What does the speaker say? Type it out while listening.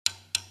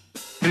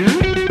James.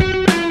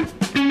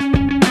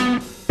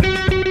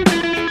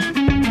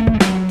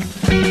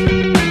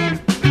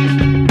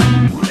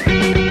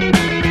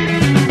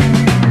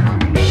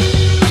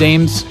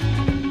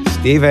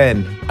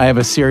 Steven. I have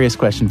a serious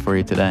question for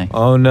you today.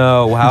 Oh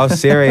no, how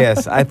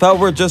serious. I thought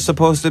we're just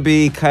supposed to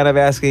be kind of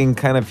asking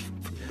kind of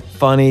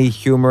funny,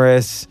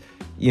 humorous,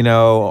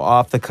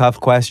 off-the-cuff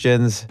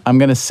questions. I'm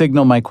going to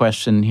signal my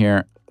question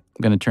here.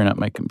 I'm going to turn up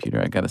my computer.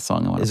 I got a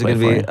song I want to play for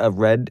you. Is it going to be a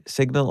red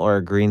signal or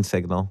a green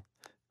signal?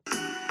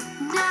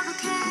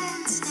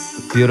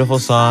 Beautiful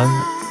song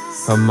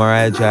from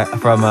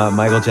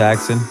Michael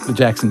Jackson. The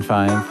Jackson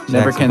 5.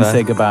 Never Can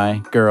Say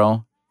Goodbye,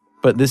 Girl.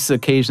 But this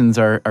occasion's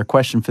our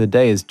question for the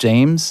day is,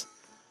 James,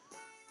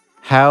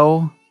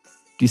 how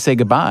do you say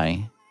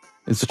goodbye?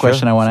 It's the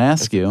question I want to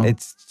ask you.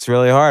 It's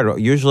really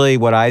hard. Usually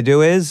what I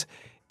do is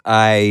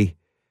I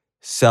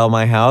sell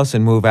my house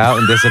and move out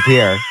and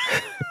disappear.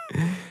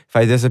 If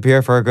I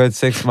disappear for a good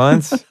 6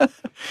 months.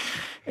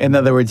 In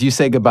other words, you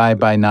say goodbye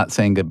by not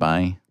saying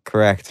goodbye.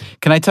 Correct.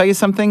 Can I tell you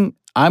something?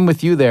 I'm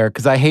with you there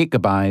because I hate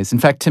goodbyes. In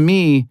fact, to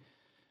me,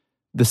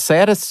 the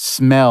saddest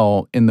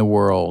smell in the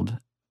world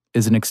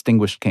is an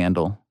extinguished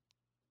candle.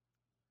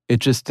 It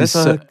just that's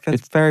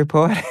very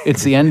poetic.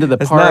 It's the end of the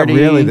it's party.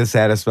 It's not really the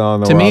saddest smell in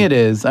the world. To me, it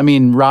is. I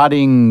mean,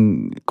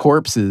 rotting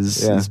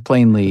corpses is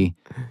plainly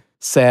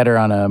sadder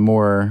on a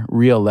more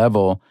real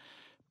level.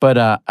 But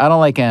I don't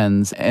like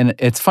ends, and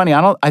it's funny.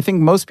 I think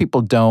most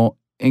people don't,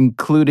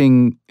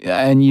 including.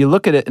 And you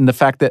look at it in the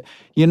fact that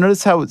you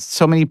notice how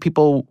so many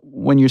people,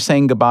 when you're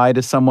saying goodbye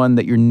to someone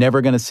that you're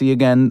never going to see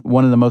again,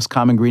 one of the most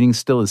common greetings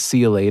still is "see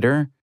you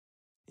later."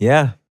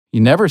 Yeah,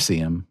 you never see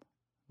them.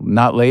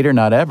 Not later,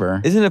 not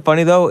ever. Isn't it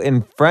funny, though?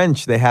 In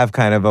French, they have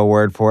kind of a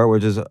word for it,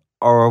 which is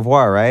au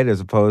revoir, right? As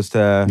opposed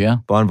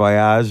to bon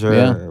voyage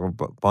or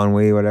bon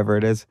nuit, whatever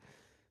it is.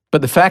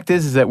 But the fact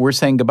is that we're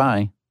saying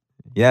goodbye.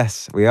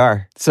 Yes, we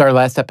are. It's our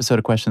last episode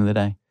of Question of the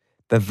Day.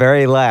 The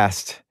very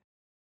last.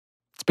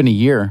 It's been a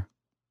year.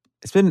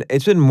 It's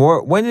been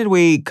more. When did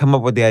we come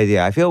up with the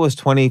idea? I feel it was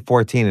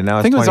 2014, and now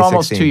it's 2016. I think it was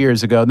almost 2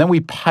 years ago. And then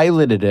we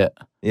piloted it.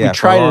 Yeah, we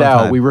tried it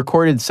out. Time. We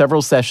recorded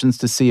several sessions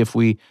to see if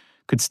we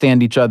could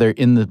stand each other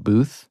in the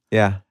booth.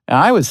 Yeah. And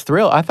I was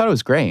thrilled. I thought it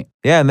was great.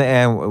 Yeah,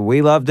 and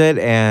we loved it,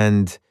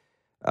 and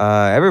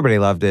everybody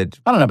loved it.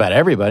 I don't know about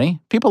everybody.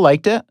 People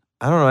liked it.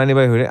 I don't know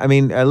anybody who didn't. I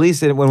mean, at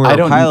least when we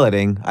were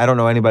piloting, I don't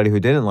know anybody who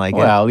didn't like it.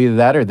 Well, either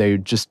that or they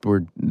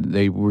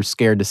were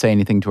scared to say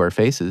anything to our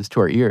faces, to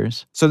our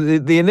ears. So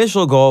the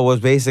initial goal was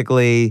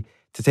basically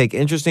to take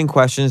interesting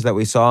questions that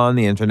we saw on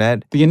the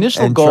internet. The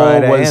initial goal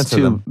was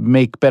to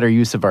make better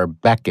use of our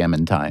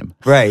backgammon time.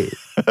 Right.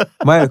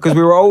 Because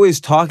we were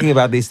always talking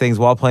about these things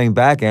while playing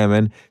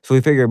backgammon, so we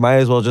figured might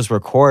as well just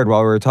record while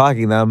we were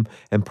talking them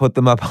and put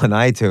them up on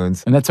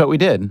iTunes. And that's what we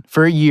did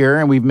for a year,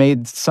 and we've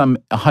made some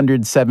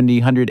 170,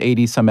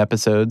 180 some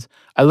episodes.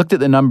 I looked at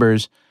the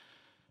numbers.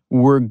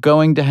 We're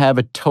going to have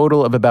a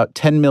total of about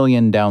 10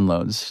 million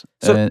downloads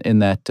in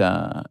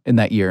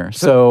that year.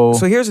 So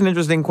here's an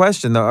interesting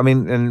question, though. I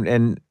mean,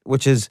 and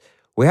which is,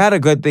 we had a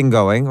good thing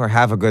going, or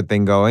have a good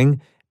thing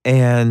going,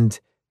 and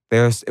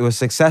it was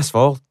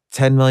successful.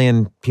 10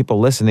 million people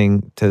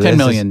listening to this. 10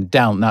 million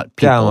not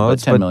people,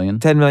 downloads, but 10 million.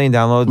 10 million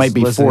downloads. Might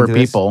be 4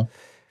 people.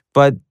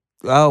 But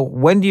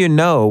when do you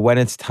know when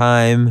it's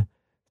time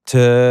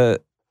to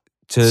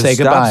say stop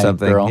goodbye,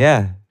 something? Girl.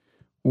 Yeah.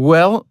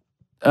 Well,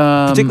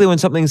 particularly when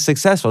something's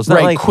successful. It's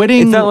not like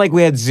quitting. It's not like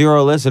we had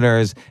 0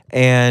 listeners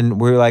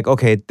and we're like,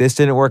 okay, this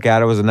didn't work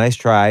out. It was a nice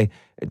try.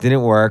 It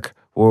didn't work.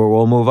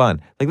 We'll move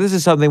on. Like, this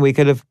is something we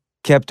could have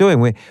kept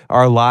doing.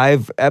 Our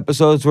live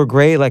episodes were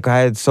great. Like, I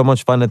had so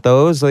much fun at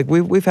those. Like,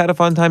 we've had a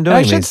fun time doing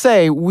these. I should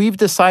say we've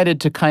decided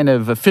to kind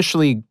of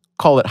officially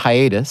call it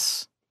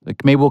hiatus.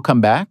 Like, maybe we'll come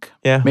back.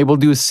 Yeah. Maybe we'll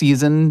do a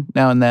season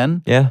now and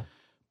then. Yeah.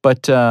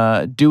 But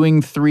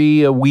doing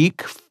 3 a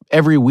week.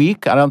 Every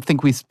week. I don't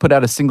think we put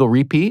out a single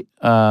repeat.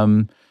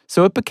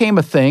 So it became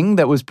a thing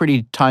that was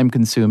pretty time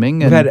consuming.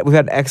 We've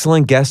had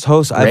excellent guest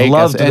hosts. I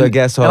loved the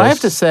guest hosts. And I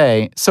have to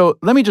say, so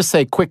let me just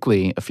say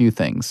quickly a few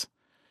things.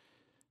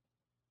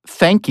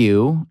 Thank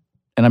you,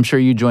 and I'm sure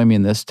you join me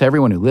in this, to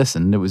everyone who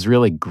listened. It was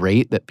really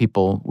great that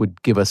people would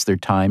give us their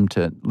time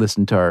to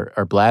listen to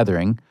our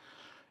blathering.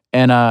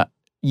 And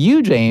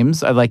you,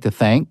 James, I'd like to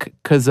thank,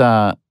 because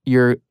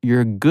you're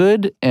a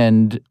good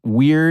and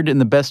weird in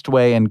the best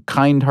way and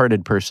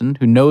kind-hearted person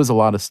who knows a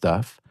lot of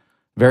stuff,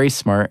 very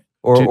smart.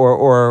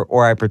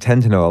 Or I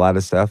pretend to know a lot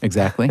of stuff.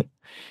 Exactly.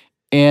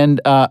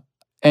 And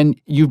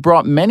you've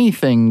brought many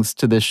things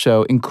to this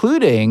show,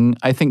 including,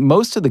 I think,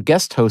 most of the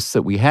guest hosts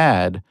that we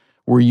had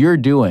were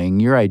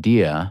your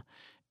idea.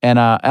 And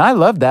I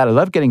love that. I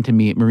love getting to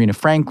meet Marina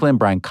Franklin,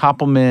 Brian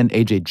Koppelman,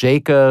 AJ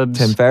Jacobs.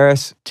 Tim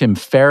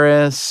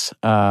Ferriss.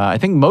 I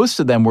think most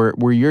of them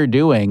were your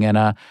doing. And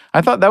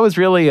I thought that was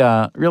really,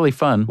 really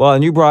fun. Well,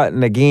 and you brought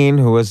Nagin,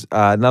 who was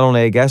not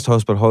only a guest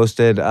host, but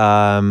hosted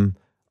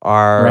Nagin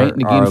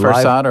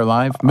Farsad, our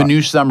live.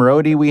 Manoush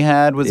Zamrodi we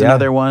had was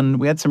another one.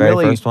 We had some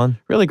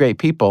really great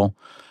people.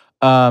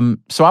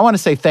 So I want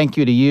to say thank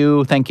you to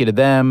you, thank you to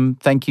them,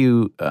 thank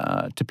you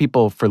to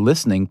people for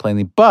listening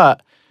plainly.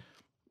 But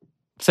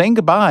saying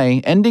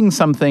goodbye, ending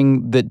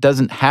something that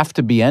doesn't have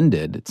to be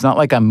ended. It's not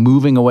like I'm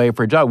moving away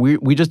for a job.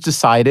 We just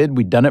decided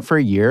we'd done it for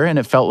a year, and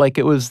it felt like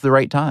it was the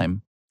right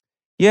time.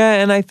 Yeah,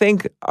 and I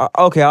think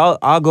okay,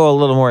 I'll go a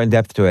little more in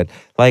depth to it.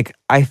 Like,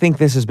 I think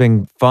this has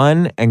been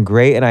fun and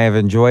great, and I have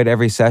enjoyed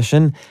every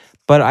session.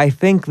 But I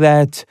think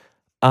that,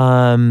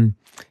 Warren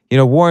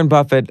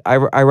Buffett. I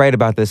write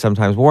about this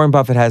sometimes. Warren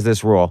Buffett has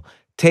this rule: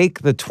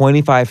 take the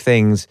 25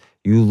 things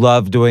you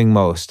love doing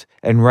most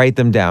and write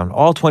them down.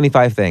 All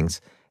 25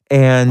 things.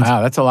 And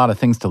wow, that's a lot of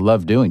things to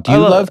love doing. Do you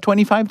love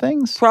 25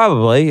 things?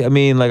 Probably. I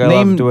mean, like, I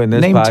love doing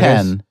this Name podcast.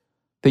 10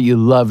 that you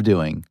love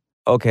doing.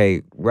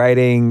 Okay,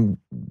 writing,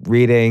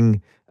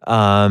 reading,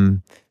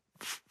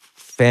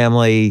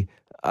 family,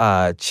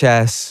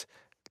 chess,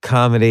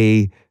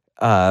 comedy,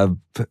 my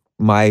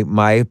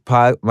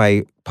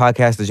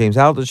podcast, The James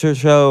Altucher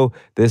Show,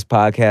 this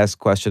podcast,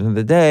 Question of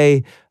the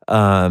Day,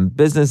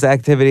 business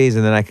activities,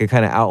 and then I could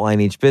kind of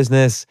outline each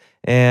business.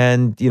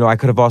 And, I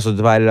could have also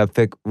divided up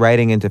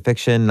writing into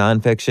fiction,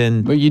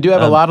 nonfiction. But you do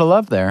have a lot of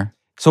love there.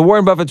 So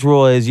Warren Buffett's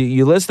rule is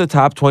you list the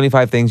top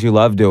 25 things you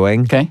love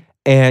doing. Okay.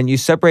 And you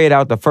separate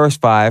out the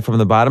first 5 from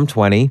the bottom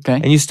 20. Okay.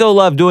 And you still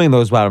love doing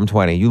those bottom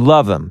 20. You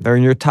love them. They're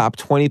in your top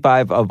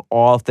 25 of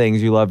all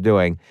things you love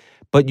doing.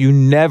 But you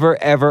never,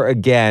 ever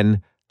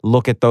again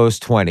look at those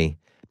 20.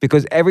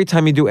 Because every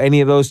time you do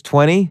any of those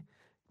 20,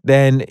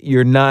 then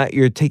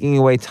you're taking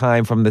away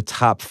time from the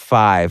top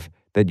 5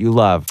 that you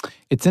love.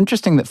 It's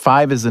interesting that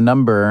 5 is a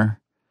number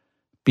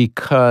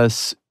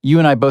because you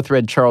and I both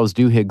read Charles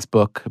Duhigg's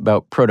book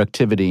about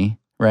productivity,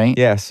 right?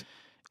 Yes.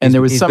 And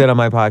he's been on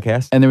my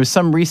podcast. And there was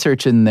some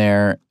research in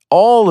there.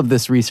 All of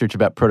this research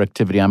about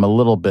productivity, I'm a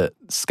little bit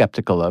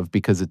skeptical of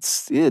because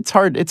it's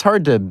hard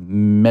to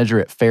measure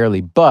it fairly.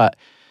 But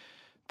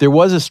there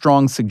was a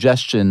strong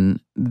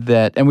suggestion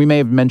that, and we may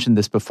have mentioned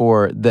this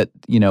before, that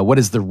what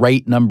is the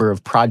right number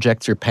of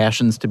projects or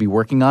passions to be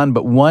working on?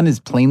 But 1 is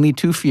plainly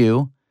too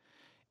few,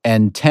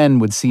 and 10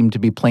 would seem to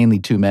be plainly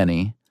too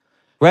many.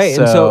 Right,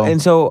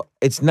 and so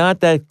it's not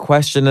that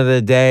question of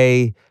the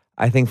day.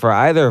 I think for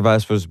either of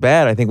us was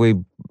bad. I think we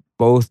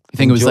both. You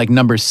think it was like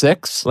number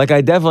 6? Like,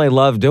 I definitely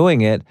love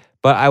doing it,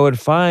 but I would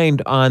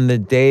find on the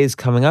days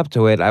coming up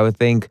to it, I would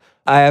think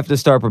I have to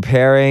start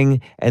preparing,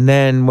 and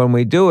then when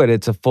we do it,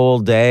 it's a full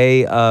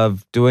day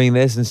of doing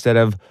this instead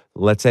of,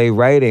 let's say,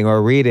 writing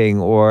or reading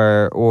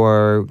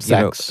or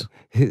sex.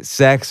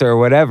 Sex or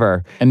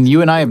whatever. And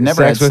you and I have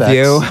never had sex with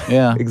you.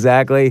 Yeah,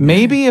 exactly.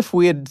 Maybe if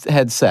we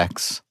had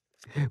sex,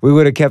 we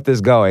would have kept this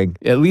going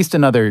at least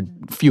another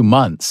few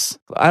months.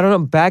 I don't know.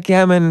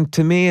 Backgammon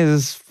to me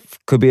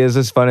could be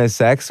as fun as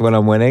sex when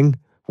I'm winning.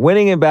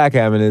 Winning in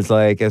backgammon is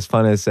like as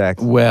fun as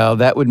sex. Well,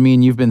 that would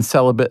mean you've been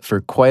celibate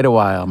for quite a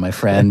while, my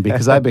friend,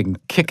 because I've been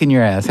kicking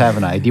your ass,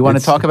 haven't I? Do you want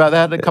to talk about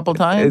that a couple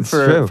times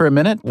for a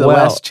minute? The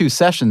last 2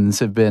 sessions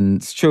have been.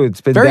 It's true. It's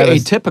been very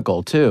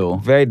atypical too.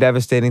 Very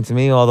devastating to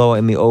me. Although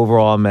in the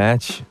overall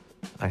match,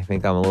 I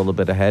think I'm a little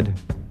bit ahead.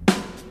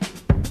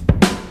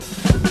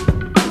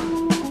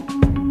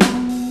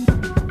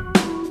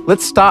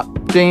 Let's stop,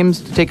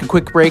 James, to take a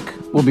quick break.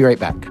 We'll be right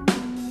back.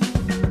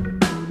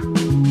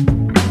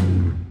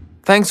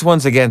 Thanks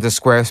once again to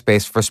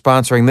Squarespace for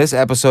sponsoring this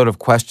episode of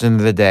Question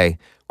of the Day.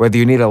 Whether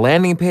you need a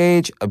landing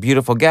page, a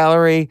beautiful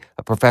gallery,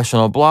 a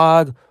professional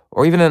blog,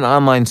 or even an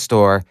online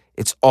store,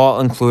 it's all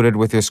included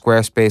with your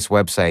Squarespace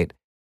website.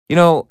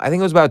 I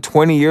think it was about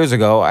 20 years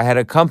ago, I had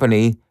a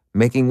company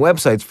making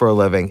websites for a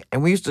living,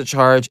 and we used to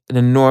charge an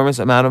enormous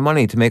amount of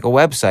money to make a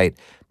website.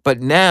 But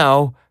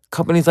now,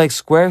 companies like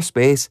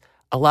Squarespace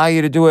allow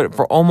you to do it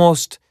for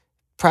almost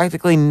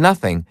practically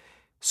nothing.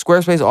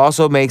 Squarespace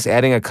also makes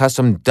adding a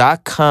custom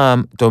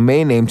 .com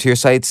domain name to your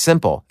site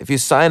simple. If you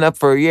sign up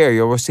for a year,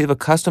 you'll receive a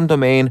custom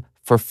domain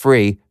for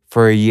free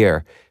for a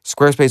year.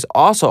 Squarespace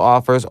also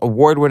offers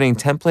award-winning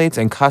templates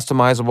and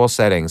customizable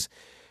settings.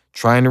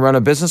 Trying to run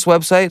a business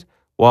website?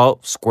 Well,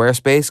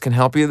 Squarespace can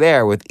help you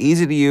there with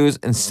easy-to-use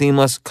and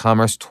seamless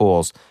commerce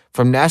tools.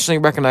 From nationally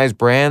recognized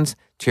brands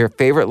to your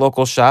favorite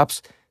local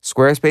shops,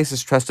 Squarespace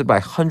is trusted by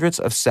hundreds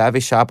of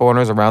savvy shop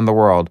owners around the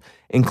world,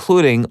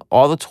 including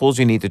all the tools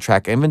you need to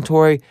track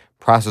inventory,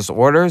 process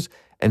orders,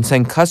 and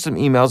send custom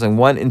emails in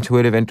one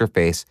intuitive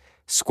interface.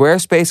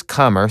 Squarespace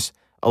Commerce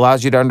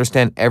allows you to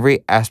understand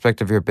every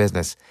aspect of your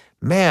business.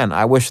 Man,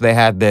 I wish they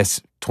had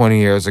this 20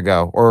 years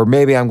ago, or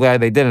maybe I'm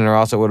glad they didn't, or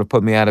else it would have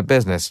put me out of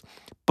business.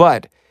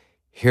 But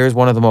here's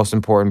one of the most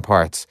important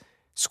parts.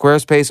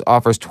 Squarespace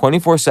offers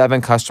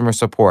 24/7 customer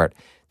support.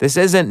 This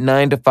isn't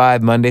 9 to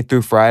 5, Monday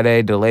through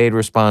Friday, delayed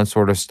response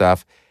sort of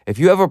stuff. If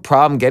you have a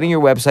problem getting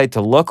your website to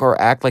look or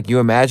act like you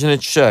imagine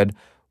it should,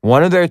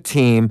 one of their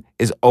team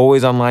is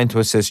always online to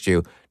assist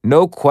you.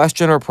 No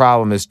question or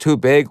problem is too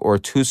big or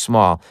too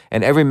small,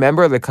 and every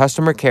member of the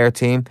customer care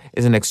team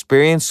is an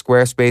experienced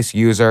Squarespace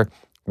user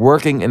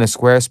working in a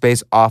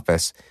Squarespace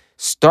office.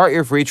 Start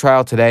your free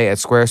trial today at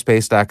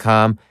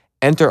squarespace.com.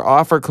 Enter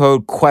offer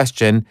code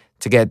QUESTION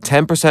to get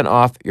 10%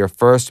 off your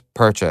first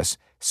purchase.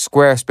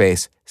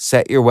 Squarespace,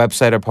 set your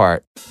website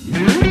apart.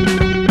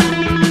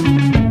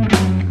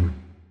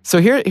 So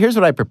here's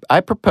what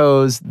I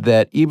propose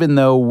that even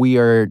though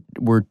we're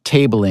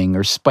tabling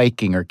or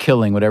spiking or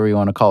killing, whatever you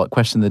want to call it,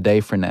 question of the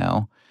day for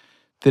now,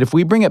 that if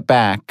we bring it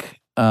back,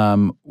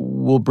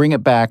 we'll bring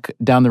it back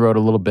down the road a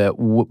little bit.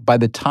 By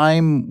the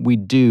time we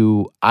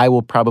do, I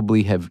will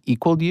probably have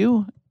equaled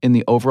you in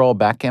the overall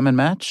backgammon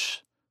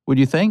match. Would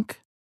you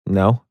think?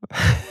 No.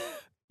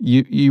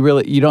 You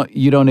really you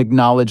don't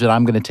acknowledge that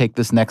I'm going to take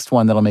this next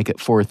one that'll make it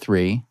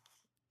 4-3.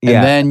 And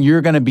Yeah. then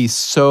you're going to be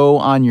so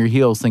on your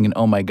heels thinking,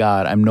 oh my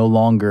God, I'm no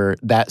longer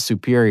that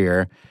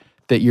superior,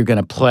 that you're going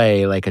to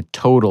play like a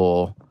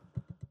total.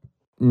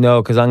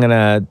 No, because I'm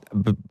gonna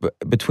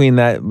between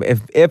that.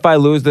 If I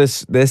lose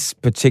this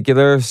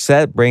particular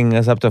set, bringing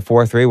us up to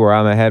 4-3, where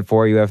I'm ahead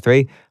 4, you have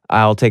 3,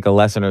 I'll take a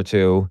lesson or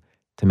two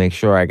to make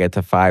sure I get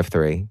to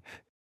 5-3.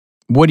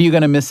 What are you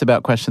going to miss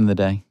about question of the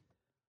day?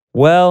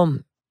 Well,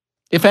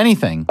 If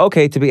anything.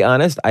 okay, to be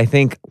honest, I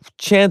think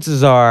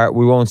chances are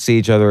we won't see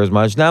each other as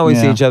much. Now we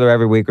see Yeah. each other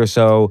every week or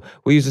so.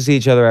 We used to see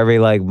each other every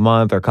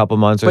month or couple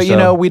months or But so. you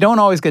know, we don't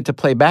always get to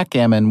play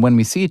backgammon when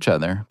we see each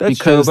other. That's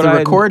because true, but the I-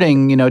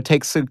 recording,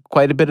 takes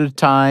quite a bit of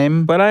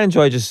time. But I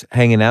enjoy just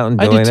hanging out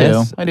and I doing do too.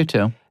 this. I do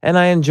too. And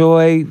I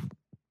enjoy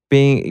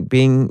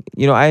being,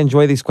 I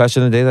enjoy these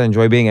question of the days. I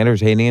enjoy being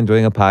entertaining and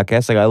doing a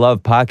podcast. Like I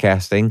love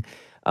podcasting.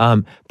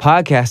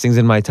 Podcasting's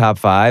in my top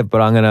 5, but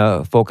I'm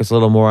gonna focus a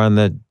little more on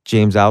the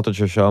James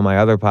Altucher Show, my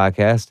other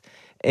podcast.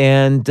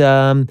 And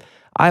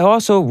I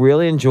also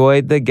really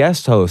enjoyed the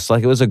guest hosts.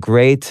 Like it was a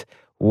great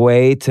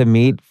way to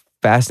meet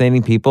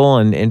fascinating people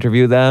and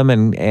interview them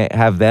and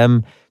have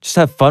them just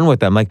have fun with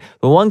them. Like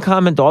the one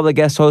comment all the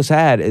guest hosts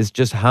had is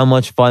just how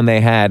much fun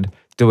they had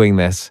doing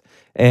this.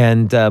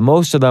 And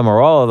most of them or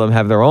all of them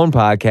have their own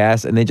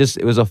podcast, and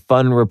it was a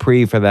fun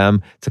reprieve for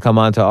them to come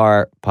onto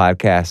our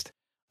podcast.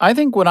 I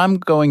think what I'm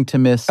going to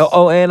miss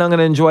Oh, and I'm going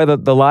to enjoy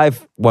the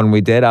live one we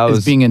did.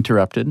 is being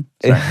interrupted.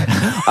 Sorry.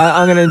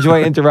 I'm going to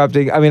enjoy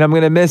interrupting. I mean, I'm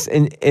going to miss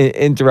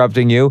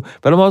interrupting you,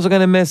 but I'm also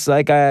going to miss,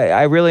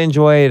 I really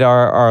enjoyed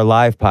our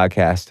live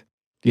podcast.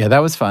 Yeah,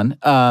 that was fun.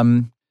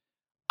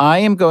 I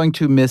am going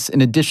to miss,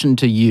 in addition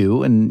to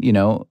you and,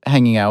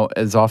 hanging out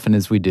as often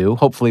as we do,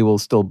 hopefully we'll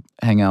still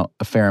hang out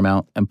a fair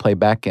amount and play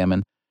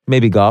backgammon.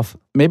 Maybe golf.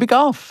 Maybe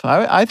golf.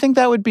 I think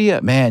that would be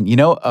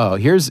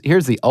here's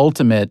the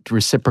ultimate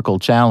reciprocal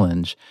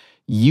challenge.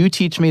 You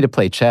teach me to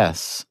play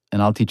chess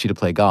and I'll teach you to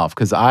play golf,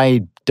 because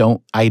I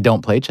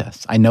don't play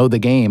chess. I know the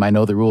game, I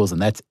know the rules,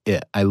 and that's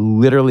it. I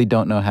literally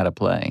don't know how to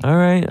play. All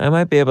right, I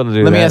might be able to do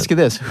that. Let me ask you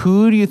this.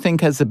 Who do you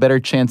think has the better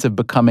chance of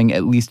becoming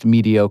at least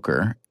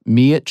mediocre?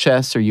 Me at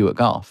chess or you at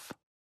golf?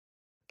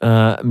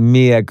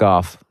 Me at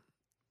golf.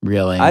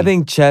 Really? I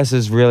think chess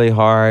is really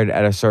hard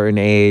at a certain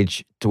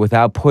age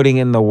without putting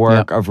in the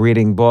work of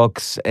reading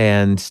books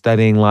and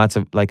studying lots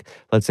of,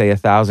 let's say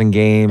 1,000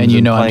 games.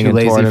 And I'm playing too in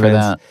lazy for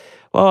tournaments. that.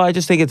 Well, I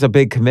just think it's a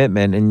big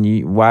commitment, and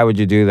why would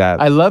you do that?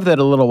 I love that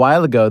a little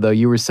while ago, though,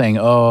 you were saying,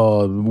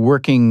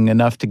 working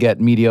enough to get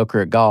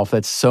mediocre at golf,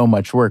 that's so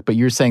much work. But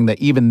you're saying that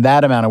even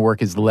that amount of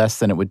work is less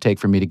than it would take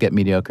for me to get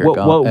mediocre at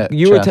golf. Well,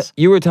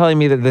 you were telling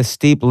me that the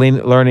steep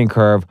learning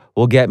curve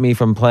will get me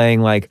from playing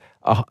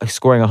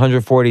scoring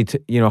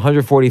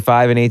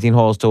 145 in 18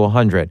 holes to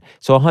 100.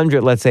 So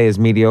 100, let's say, is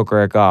mediocre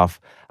at golf.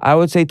 I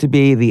would say to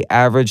be the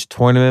average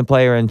tournament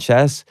player in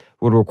chess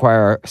would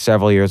require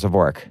several years of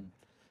work.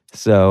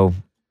 So,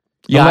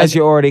 unless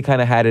you already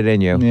kind of had it in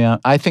you. Yeah,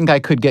 I think I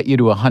could get you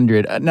to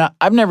 100. Now,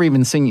 I've never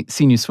even seen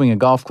you swing a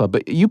golf club,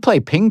 but you play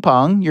ping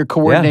pong. You're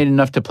coordinated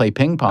enough to play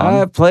ping pong.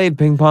 I've played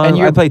ping pong.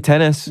 And I played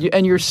tennis.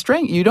 And your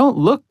strength, you don't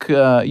look,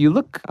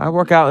 I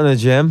work out in the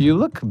gym. You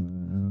look,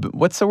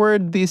 what's the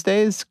word these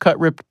days? Cut,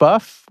 ripped,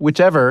 buff?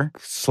 Whichever.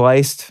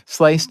 Sliced.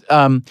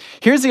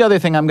 Here's the other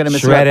thing I'm going to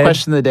miss Shredded. about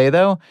question of the day,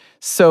 though.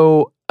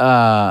 So,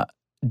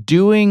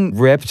 doing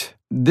ripped.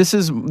 This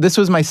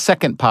was my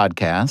second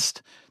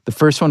podcast. The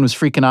first one was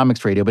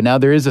Freakonomics Radio, but now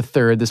there is a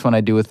third. This one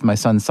I do with my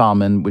son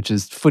Salman, which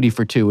is Footy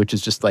for Two, which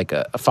is just like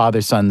a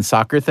father-son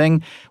soccer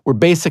thing, where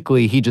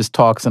basically he just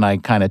talks and I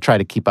kind of try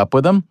to keep up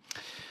with him.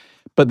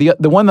 But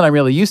the one that I'm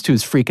really used to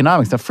is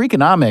Freakonomics. Now,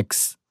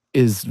 Freakonomics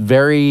is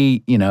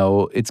very,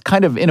 it's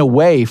kind of in a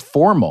way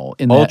formal.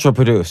 Ultra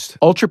produced.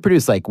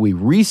 Like we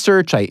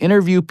research, I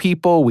interview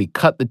people, we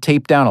cut the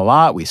tape down a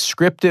lot, we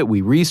script it,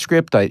 we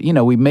re-script,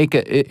 we make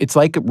it. It's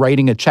like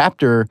writing a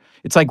chapter.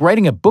 It's like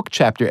writing a book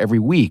chapter every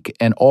week,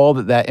 and all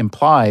that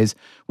implies,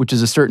 which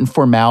is a certain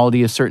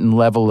formality, a certain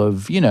level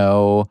of,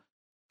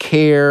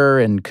 care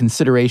and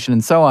consideration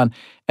and so on.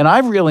 And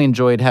I've really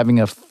enjoyed having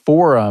a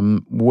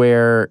forum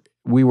where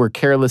we were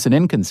careless and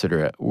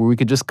inconsiderate, where we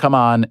could just come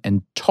on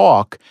and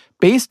talk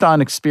based on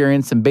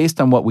experience and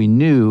based on what we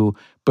knew,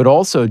 but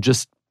also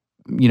just,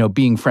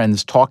 being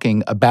friends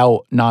talking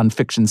about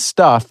nonfiction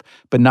stuff,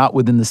 but not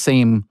within the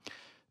same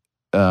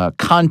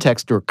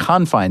context or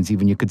confines,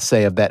 even you could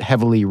say, of that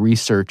heavily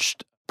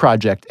researched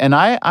project. And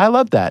I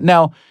love that.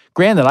 Now,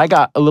 granted, I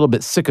got a little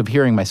bit sick of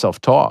hearing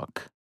myself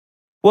talk.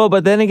 Well,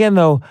 but then again,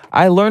 though,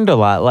 I learned a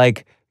lot.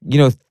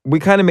 We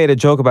kind of made a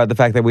joke about the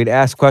fact that we'd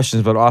ask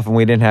questions, but often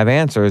we didn't have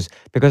answers,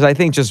 because I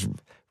think just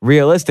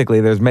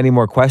realistically, there's many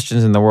more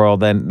questions in the world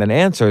than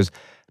answers.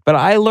 But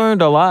I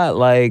learned a lot,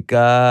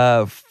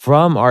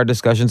 from our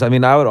discussions. I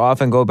mean, I would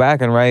often go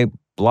back and write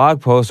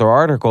blog posts or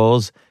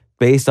articles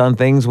based on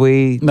things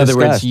we discussed. In other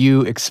words,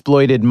 you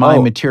exploited my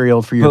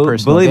material for your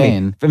personal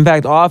gain. In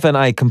fact, often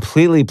I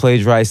completely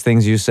plagiarized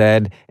things you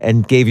said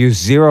and gave you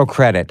zero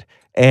credit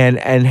and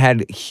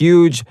had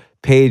huge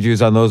page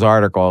views on those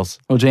articles.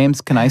 Well,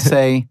 James, can I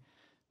say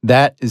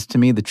that is to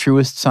me the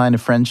truest sign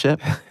of friendship,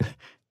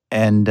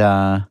 and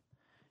I'm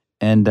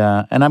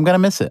gonna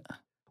miss it.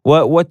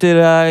 What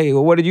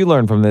did you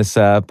learn from this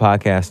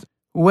podcast?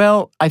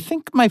 Well, I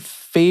think my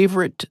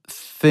favorite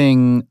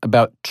thing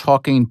about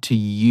talking to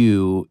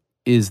you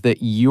is that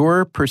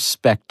your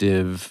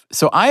perspective.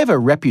 So I have a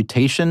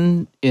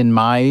reputation in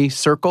my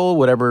circle,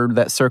 whatever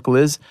that circle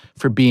is,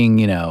 for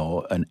being,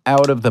 an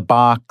out of the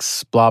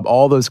box,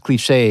 all those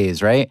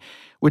cliches, right?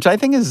 Which I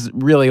think is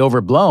really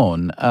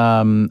overblown.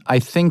 I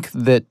think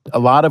that a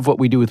lot of what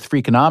we do with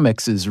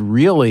Freakonomics is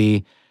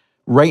really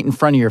right in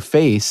front of your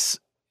face,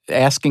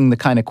 asking the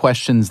kind of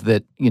questions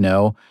that,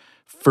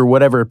 for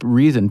whatever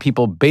reason,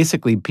 people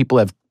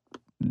have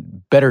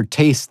better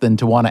taste than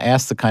to want to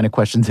ask the kind of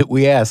questions that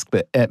we ask,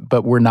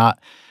 but we're not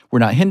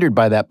hindered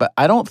by that. But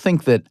I don't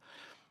think that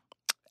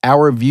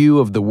our view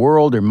of the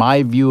world or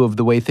my view of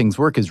the way things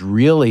work is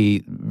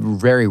really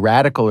very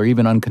radical or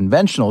even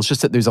unconventional. It's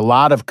just that there's a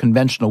lot of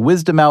conventional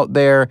wisdom out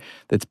there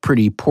that's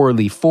pretty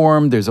poorly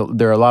formed.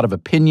 There are a lot of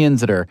opinions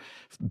that are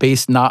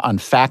based not on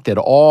fact at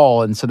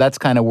all, and so that's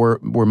kind of where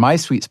my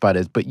sweet spot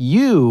is. But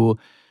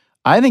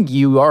I think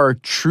you are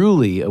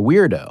truly a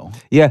weirdo.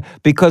 Yeah,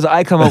 because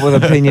I come up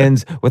with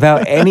opinions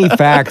without any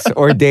facts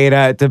or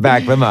data to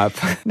back them up.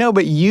 No,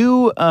 but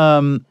you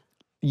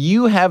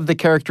have the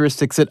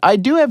characteristics that I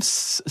do have.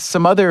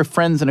 Some other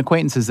friends and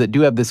acquaintances that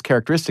do have this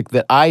characteristic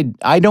that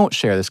I don't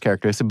share this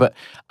characteristic, but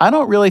I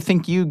don't really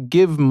think you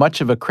give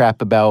much of a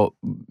crap about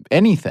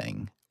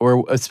anything,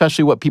 or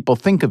especially what people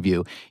think of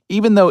you,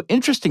 even though,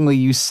 interestingly,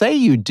 you say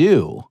you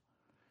do.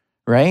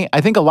 Right? I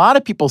think a lot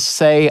of people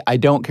say, I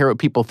don't care what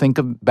people think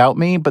about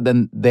me, but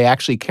then they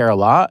actually care a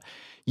lot.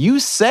 You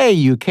say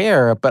you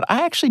care, but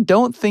I actually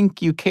don't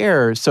think you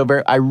care so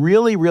very. I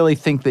really, really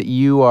think that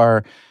you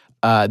are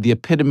the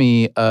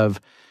epitome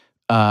of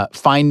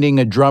finding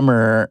a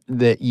drummer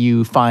that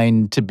you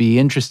find to be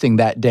interesting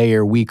that day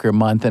or week or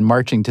month and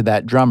marching to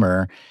that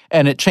drummer.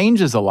 And it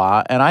changes a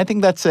lot. And I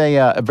think that's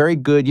a very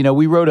good,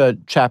 we wrote a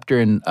chapter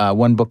in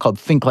one book called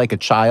Think Like a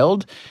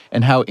Child,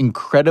 and how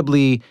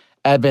incredibly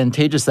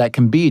advantageous that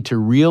can be to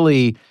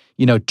really,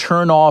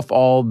 turn off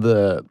all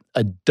the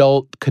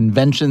adult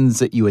conventions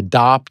that you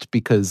adopt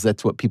because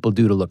that's what people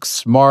do to look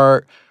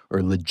smart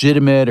or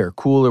legitimate or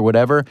cool or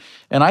whatever.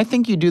 And I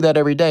think you do that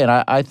every day. And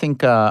I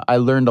think I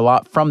learned a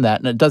lot from that.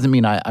 And it doesn't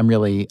mean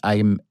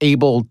I'm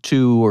able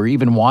to or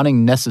even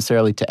wanting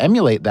necessarily to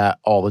emulate that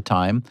all the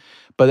time.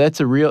 But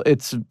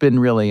it's been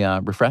really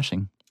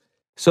refreshing.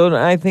 So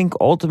I think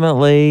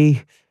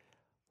ultimately,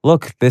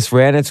 look, this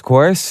ran its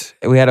course.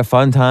 We had a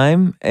fun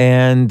time,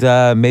 and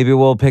maybe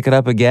we'll pick it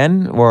up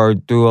again, or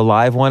do a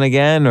live one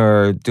again,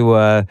 or do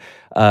an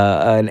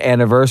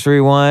anniversary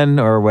one,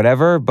 or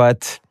whatever.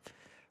 But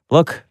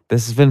look,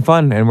 this has been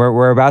fun, and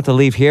we're about to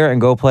leave here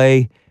and go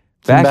play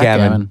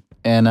backgammon.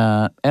 And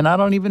I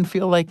don't even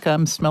feel like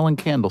I'm smelling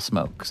candle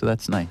smoke, so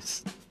that's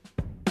nice.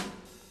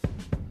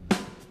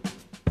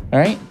 All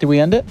right, did we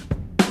end it?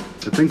 I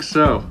think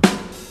so.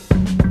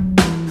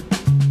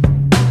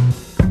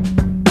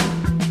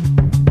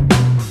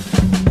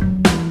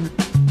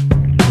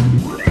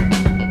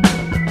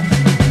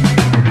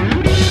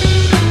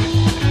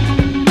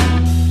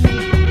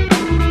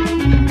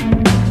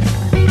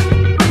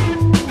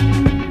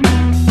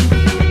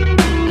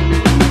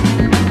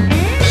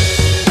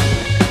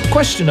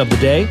 Question of the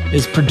Day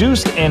is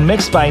produced and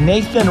mixed by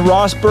Nathan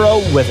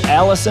Rossborough with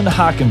Allison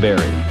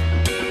Hockenberry.